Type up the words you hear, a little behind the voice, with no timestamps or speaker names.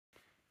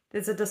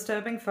There's a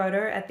disturbing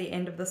photo at the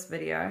end of this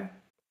video.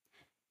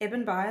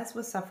 Eben Byers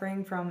was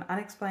suffering from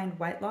unexplained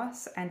weight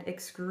loss and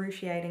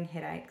excruciating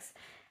headaches,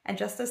 and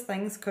just as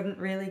things couldn't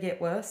really get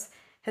worse,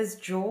 his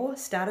jaw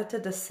started to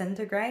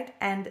disintegrate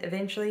and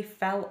eventually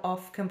fell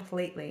off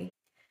completely.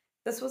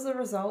 This was a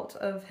result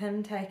of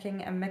him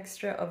taking a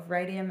mixture of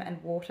radium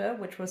and water,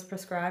 which was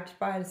prescribed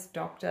by his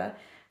doctor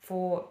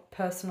for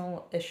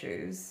personal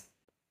issues.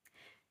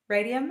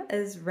 Radium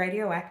is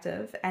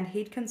radioactive, and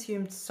he'd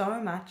consumed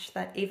so much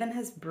that even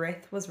his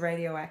breath was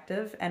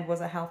radioactive and was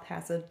a health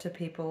hazard to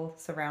people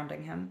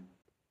surrounding him.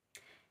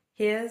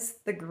 Here's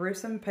the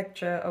gruesome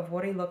picture of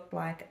what he looked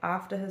like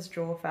after his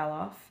jaw fell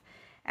off,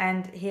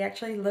 and he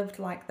actually lived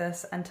like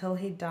this until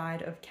he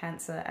died of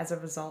cancer as a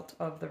result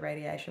of the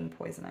radiation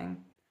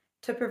poisoning.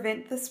 To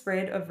prevent the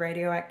spread of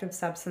radioactive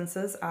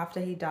substances after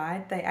he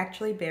died, they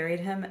actually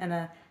buried him in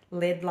a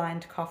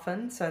lead-lined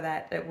coffin so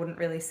that it wouldn't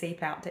really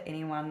seep out to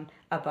anyone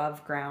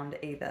above ground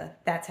either.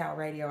 That's how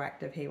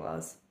radioactive he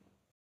was.